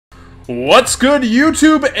What's good,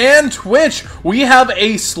 YouTube and Twitch? We have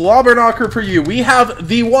a slobber knocker for you. We have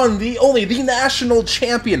the one, the only, the national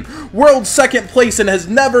champion, world second place, and has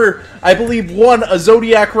never, I believe, won a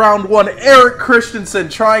Zodiac round one, Erik Christensen,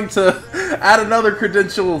 trying to add another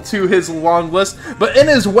credential to his long list. But in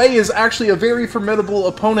his way is actually a very formidable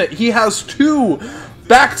opponent. He has two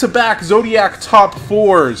back-to-back Zodiac top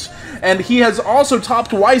fours. And he has also topped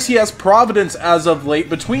YCS Providence as of late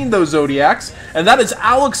between those Zodiacs, and that is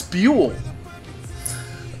Alex Buell.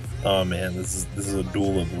 Oh man, this is a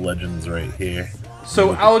duel of legends right here.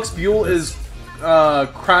 So Alex Buell is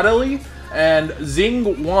Cradley, and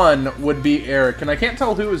Zing 1 would be Erik, and I can't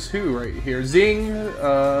tell who is who right here. Zing,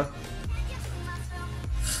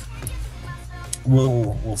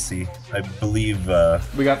 We'll see. I believe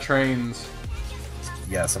we got trains.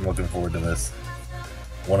 Yes, I'm looking forward to this.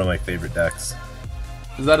 One of my favorite decks.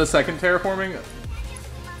 Is that a second terraforming?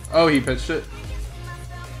 Oh, he pitched it?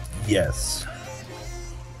 Yes.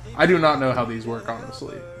 I do not know how these work,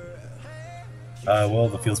 honestly. Well,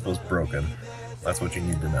 the field spell's broken. That's what you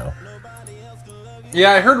need to know.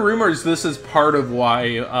 Yeah, I heard rumors this is part of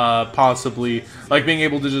why, possibly, like, being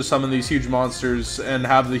able to just summon these huge monsters and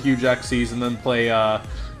have the huge Xyz and then play,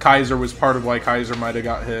 Kaiser was part of why Kaiser might have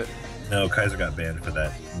got hit. No, Kaiser got banned for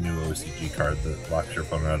that new OCG card that locks your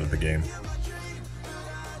opponent out of the game.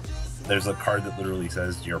 There's a card that literally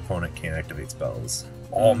says your opponent can't activate spells.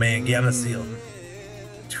 Oh man, Gamma Seal.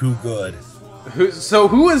 Too good. So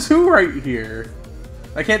who is who right here?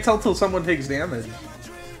 I can't tell till someone takes damage.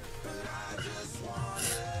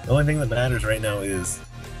 The only thing that matters right now is...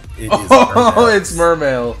 It's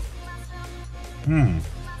Mermail.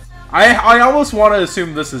 I almost want to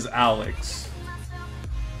assume this is Alex.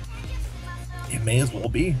 It may as well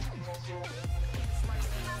be.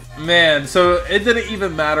 Man, so it didn't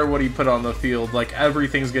even matter what he put on the field. Like,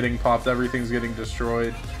 everything's getting popped, everything's getting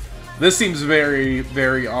destroyed. This seems very,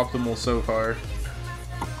 very optimal so far.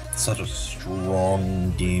 Such a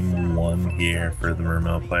strong game one here for the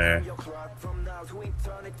Mermail player.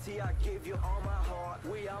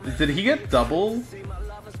 Did he get double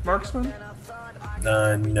marksman?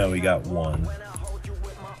 No, he got one.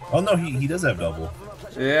 Oh no, he does have double.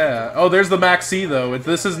 Yeah. Oh, there's the Max C, though.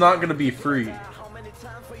 This is not going to be free.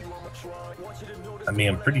 I mean,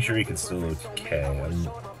 I'm pretty sure he can still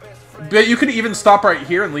OTK. But you could even stop right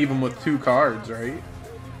here and leave him with 2 cards, right?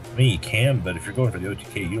 I mean, you can, but if you're going for the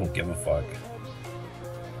OTK, you don't give a fuck.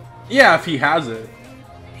 Yeah, if he has it.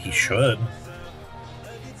 He should.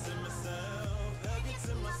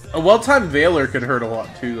 A well-timed Veiler could hurt a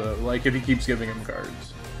lot, too, though. Like, if he keeps giving him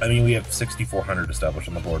cards. I mean, we have 6,400 established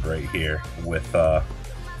on the board right here with,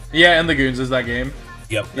 Yeah, and the Goons is that game.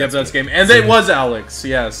 Yep. That's game. And Zing. It was Alex,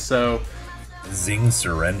 yes, so... Zing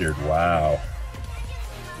surrendered, wow.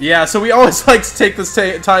 Yeah, so we always like to take this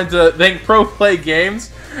time to thank Pro Play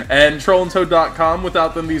Games and TrollandToad.com.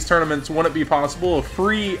 Without them, these tournaments wouldn't be possible. A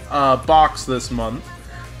free box this month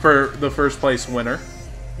for the first place winner.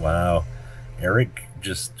 Wow. Erik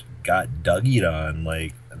just got Dougied on,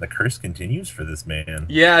 like... The curse continues for this man.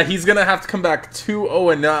 Yeah, he's gonna have to come back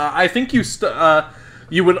 2-0, and I think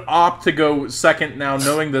you would opt to go second now,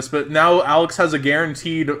 knowing this. But now Alex has a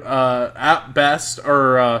guaranteed, at best,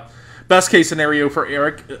 or best case scenario for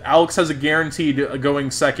Erik, Alex has a guaranteed going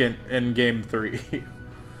second in Game 3.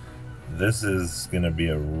 This is gonna be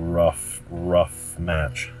a rough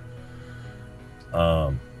match.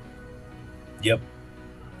 Yep.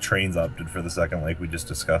 Trains opted for the second, like we just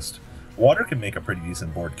discussed. Water can make a pretty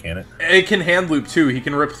decent board, can it? It can hand loop, too. He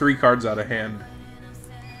can rip 3 cards out of hand.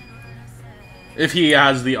 If he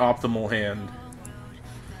has the optimal hand.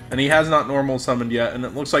 And he has not normal summoned yet, and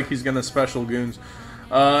it looks like he's going to special Goons.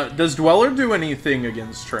 Does Dweller do anything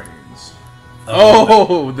against trains?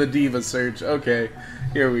 Oh, the Diva Search. Okay,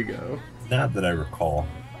 here we go. Not that I recall.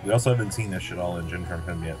 We also haven't seen a shit all engine from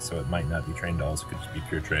him yet, so it might not be train dolls. It could just be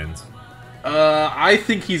pure trains. I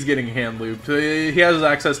think he's getting hand looped. He has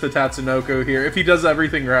access to Tatsunoko here. If he does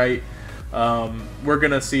everything right, we're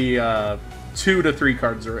gonna see 2 to 3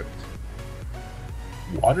 cards ripped.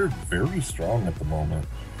 Water very strong at the moment.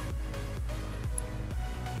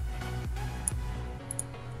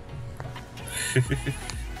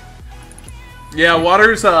 Yeah,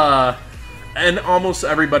 Water's and almost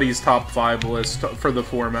everybody's top 5 list for the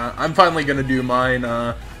format. I'm finally gonna do mine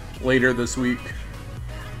later this week.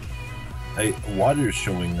 Water is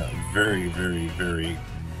showing very, very, very,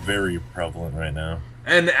 very prevalent right now.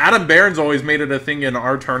 And Adam Barron's always made it a thing in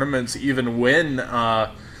our tournaments, even when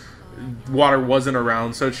Water wasn't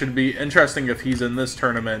around. So it should be interesting if he's in this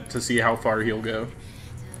tournament to see how far he'll go.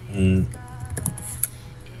 I'm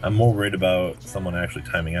more worried about someone actually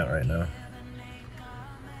timing out right now.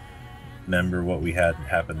 remember what we had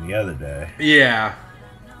happen the other day. Yeah.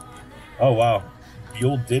 Oh, wow.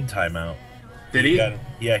 Buell did time out. Did he?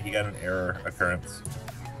 Yeah, he got an error occurrence.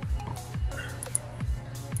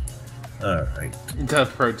 Alright.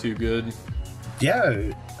 Death Pro too good.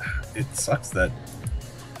 Yeah, it sucks that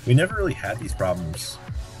we never really had these problems,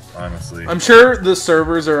 honestly. I'm sure the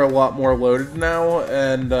servers are a lot more loaded now,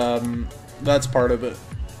 and that's part of it.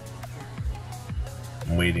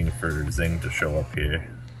 I'm waiting for Zing to show up here.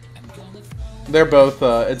 They're both,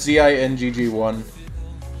 it's ZINGG1.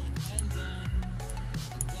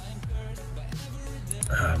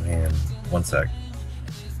 Oh man, one sec.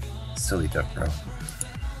 Silly Death Pro.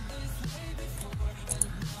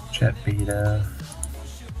 Chat beta.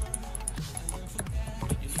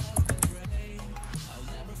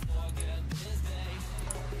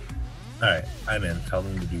 Alright, I'm in. Tell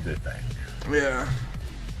them to do their thing. Yeah.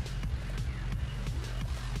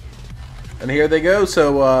 And here they go,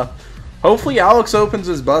 so, hopefully Alex opens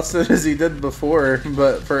as busted as he did before,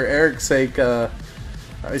 but for Eric's sake, I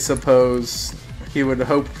suppose he would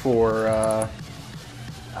hope for,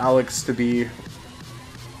 Alex to be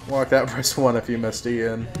locked out. Press 1 if you missed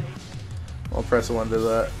Ian. I'll press 1 to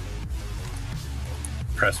that.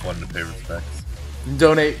 Press 1 to pay respects.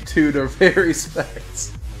 Donate 2 to pay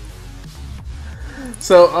respects.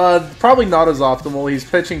 So, probably not as optimal. He's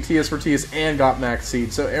pitching TS for TS and got max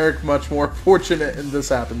seed, so Erik much more fortunate in this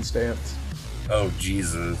happenstance. Oh,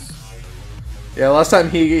 Jesus. Yeah, last time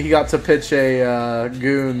he got to pitch a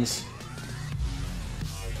Goons.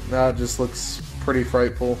 Now it just looks pretty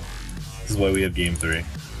frightful. This is why we have game 3.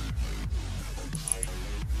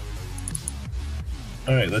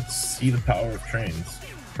 Alright, let's see the power of trains.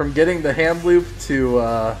 From getting the hand loop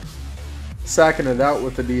to sacking it out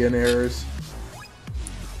with the DN errors.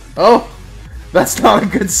 Oh! That's not a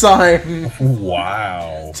good sign!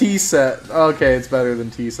 Wow. T-set. Okay, it's better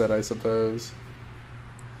than T-set, I suppose.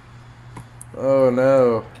 Oh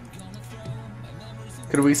no.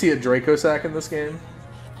 Could we see a Draco sack in this game?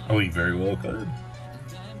 Oh, he very well could.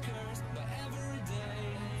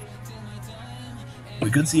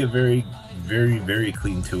 We could see a very, very, very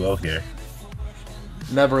clean 2-0 here.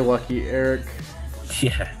 Never lucky, Erik.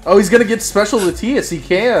 Yeah. Oh, he's gonna get special to TS. He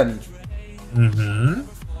can. Mm-hmm.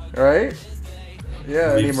 Right?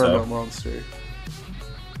 Yeah, any so. Mermail monster.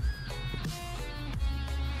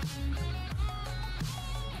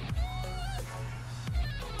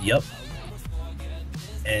 Yep.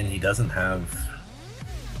 And he doesn't have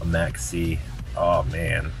a max C. Oh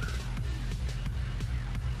man.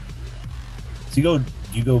 So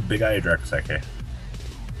you go Big Eye or Dracosac here?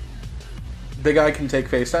 Big Eye can take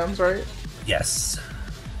FaceTimes, right? Yes.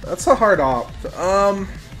 That's a hard opt.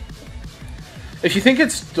 If you think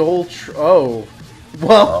it's oh.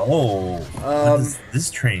 Well. Oh. What does this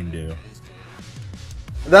train do?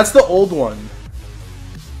 That's the old one.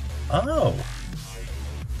 Oh.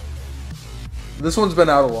 This one's been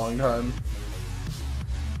out a long time.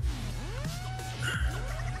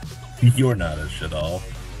 You're not a shit all.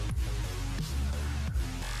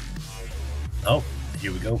 Oh,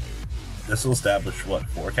 here we go. This will establish what,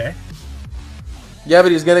 4K? Yeah,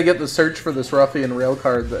 but he's gonna get the search for this ruffian rail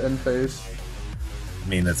car at the end phase. I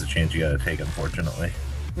mean, that's a chance you gotta take, unfortunately.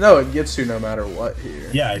 No, it gets you no matter what here.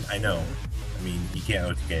 Yeah, I know. I mean, you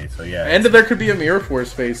can't OTK, so yeah. And there could be a Mirror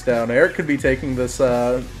Force face down. Erik could be taking this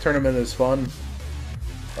tournament as fun.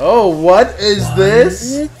 Oh, what is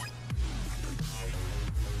this?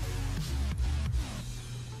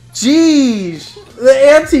 Jeez! The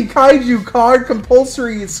anti-kaiju card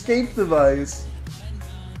compulsory escape device.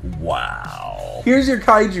 Wow. Here's your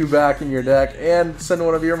kaiju back in your deck, and send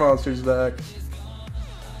one of your monsters back.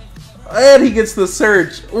 And he gets the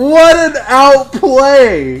search. What an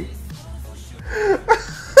outplay!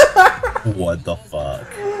 What the fuck?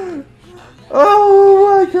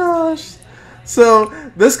 Oh my gosh. So,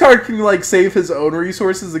 this card can, like, save his own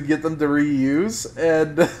resources and get them to reuse,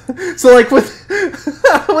 and so, like, with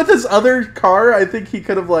with his other car, I think he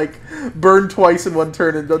could have, like, burned twice in one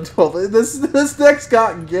turn and done 12. This deck's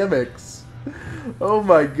got gimmicks. Oh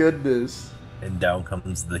my goodness. And down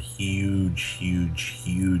comes the huge, huge,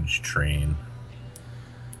 huge train.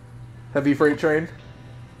 Heavy freight train.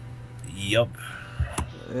 Yup.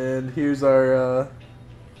 And here's our,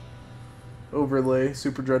 overlay,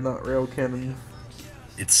 Super Dreadnought Rail Cannon.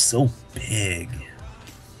 It's so big.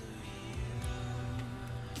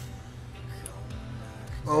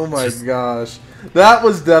 Oh my gosh. That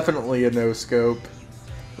was definitely a no-scope.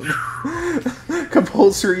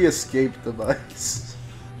 Compulsory escape device.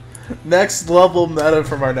 Next level meta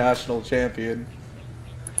from our national champion.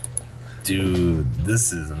 Dude,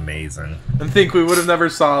 this is amazing. And think we would have never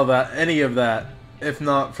saw that, any of that, if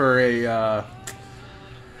not for a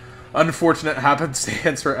unfortunate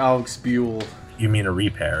happenstance for Alex Buell. You mean a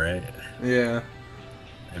repair, right? Yeah.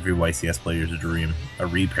 Every YCS player's dream. A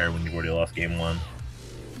repair when you've already lost game 1.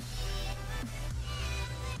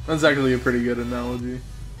 That's actually a pretty good analogy.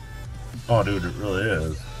 Oh, dude, it really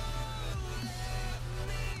is.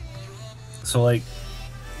 So, like,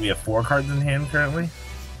 we have 4 cards in hand currently?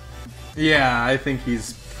 Yeah, I think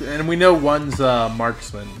he's... And we know one's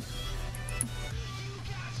marksman.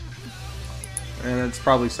 And it's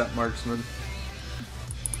probably set marksman.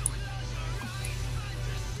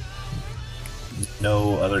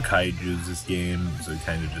 No other kaijus this game, so it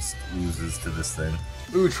kind of just loses to this thing.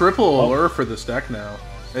 Ooh, triple allure for this deck now.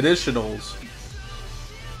 It is Shadows.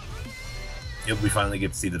 Yep, we finally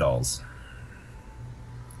get to see the dolls.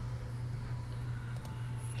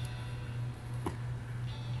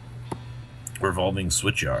 Revolving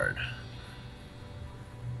Switchyard.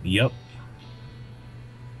 Yep.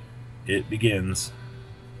 It begins.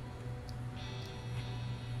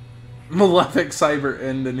 Malefic Cyber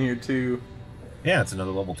End in here too. Yeah, it's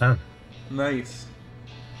another level 10. Nice.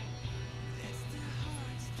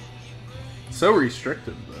 So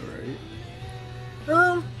restricted though,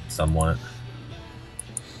 right? Somewhat.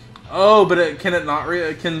 Oh, but can it not?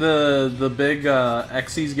 Can the big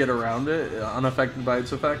Xyz get around it unaffected by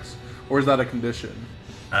its effects, or is that a condition?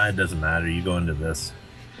 It doesn't matter. You go into this.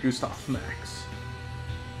 Gustav Max.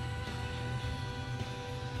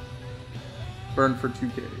 Burn for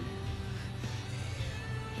 2K.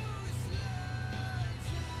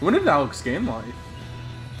 When did Alex gain life?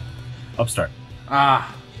 Upstart.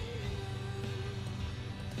 Ah.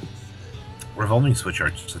 Revolving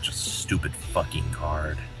Switchyard is such a stupid fucking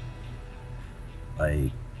card.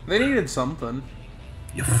 Like... They needed something.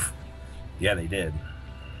 Yeah, they did.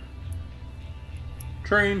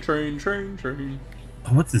 Train, train, train, train.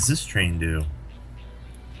 Oh, what does this train do?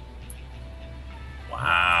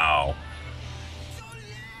 Wow.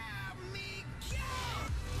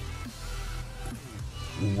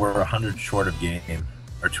 We're 100 short of game.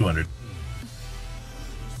 Or 200.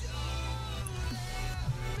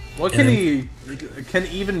 What can he... Can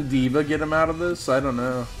even Diva get him out of this? I don't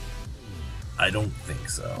know. I don't think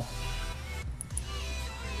so.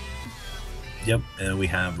 Yep, and we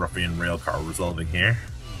have Ruffian Railcar resolving here.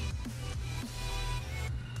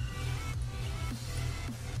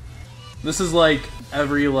 This is like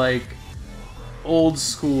every like old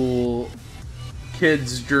school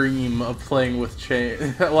kid's dream of playing with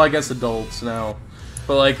chain. Well, I guess adults now,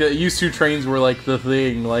 but like used to trains were like the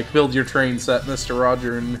thing. Like build your train set, Mr.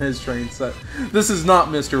 Roger and his train set. This is not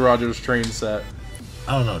Mr. Roger's train set.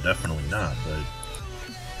 Oh no, definitely not.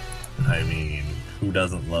 But I mean, who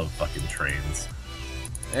doesn't love fucking trains?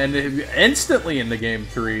 And instantly into game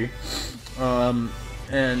 3.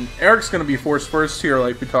 And Erik's going to be forced first here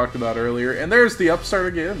like we talked about earlier. And there's the upstart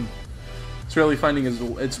again. It's really finding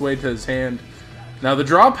its way to his hand. Now the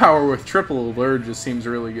draw power with triple allure just seems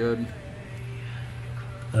really good.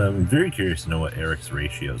 I'm very curious to know what Erik's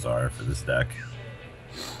ratios are for this deck.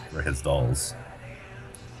 For his dolls.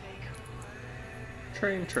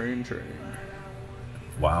 Train, train, train.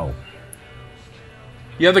 Wow.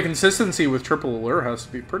 Yeah, the consistency with triple allure has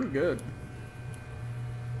to be pretty good.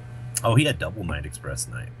 Oh, he had double Night Express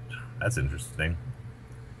Night. That's interesting.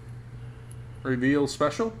 Reveal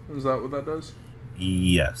special? Is that what that does?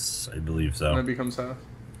 Yes, I believe so. And it becomes half?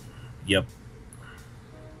 Yep.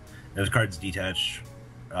 If cards detach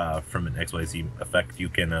from an XYZ effect, you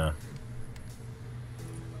can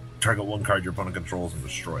target one card your opponent controls and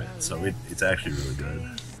destroy it. So it's actually really good.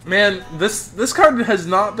 Man, this card has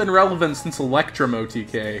not been relevant since Electrum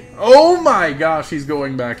OTK. Oh my gosh, he's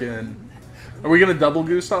going back in. Are we going to double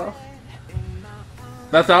Gustav?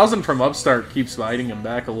 That 1,000 from Upstart keeps biting him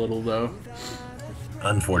back a little, though.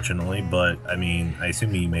 Unfortunately, but, I mean, I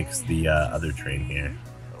assume he makes the other train here.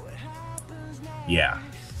 Yeah.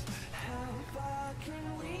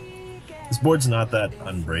 This board's not that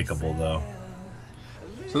unbreakable, though.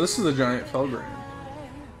 So this is a giant Felgrand.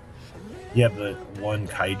 Yeah, but one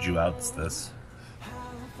kaiju outs this.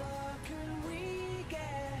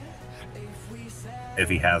 If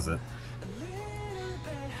he has it.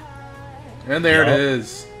 And there it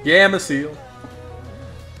is. Gamma Seal.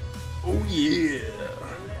 Oh, yeah.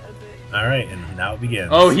 Alright, and now it begins.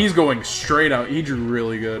 Oh, he's going straight out. He drew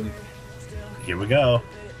really good. Here we go.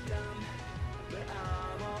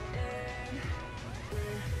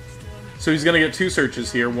 So he's going to get 2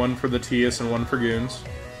 searches here. One for the Tias and one for Goons.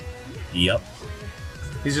 Yep.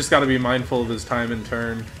 He's just got to be mindful of his time and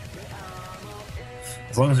turn.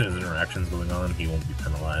 As long as there's interactions going on, he won't be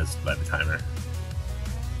penalized by the timer.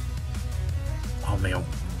 Oh man,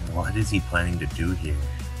 What is he planning to do here?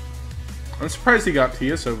 I'm surprised he got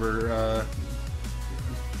Tias over,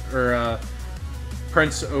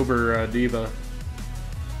 Prince over Diva.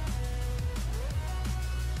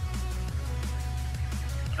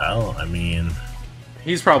 Well, I mean...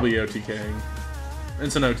 He's probably OTKing.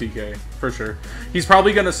 It's an OTK, for sure. He's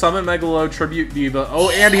probably going to summon Megalo, tribute Diva. Oh,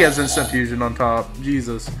 and he has Instant Fusion on top.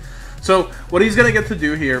 Jesus. So, what he's going to get to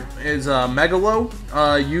do here is Megalo,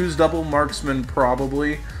 use double Marksman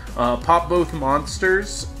probably, pop both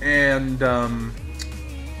monsters, and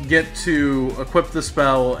get to equip the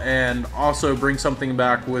spell, and also bring something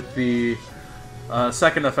back with the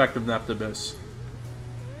second effect of Neptibus.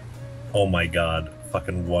 Oh my god.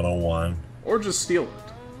 Fucking 101. Or just steal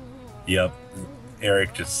it. Yep.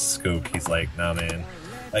 Erik just scooped. He's like, nah, man.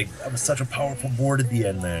 Like, that was such a powerful board at the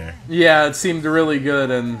end there. Yeah, it seemed really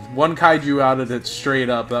good, and one Kaiju outed it straight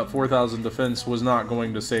up. That 4,000 defense was not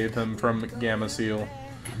going to save him from Gamma Seal.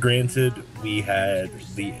 Granted, we had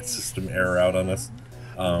the system error out on us.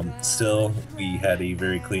 Still, we had a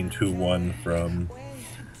very clean 2-1 from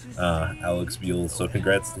Alex Buell, so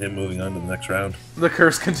congrats to him moving on to the next round. The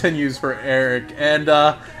curse continues for Erik, and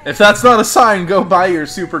if that's not a sign, go buy your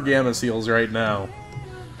Super Gamma Seals right now.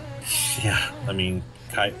 Yeah, I mean,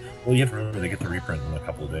 well, you have to remember they get the reprint in a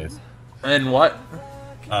couple of days. And what?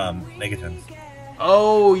 Megatons.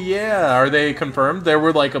 Oh, yeah. Are they confirmed? There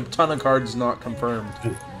were like a ton of cards not confirmed.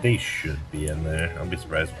 They should be in there. I'll be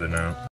surprised if they're not.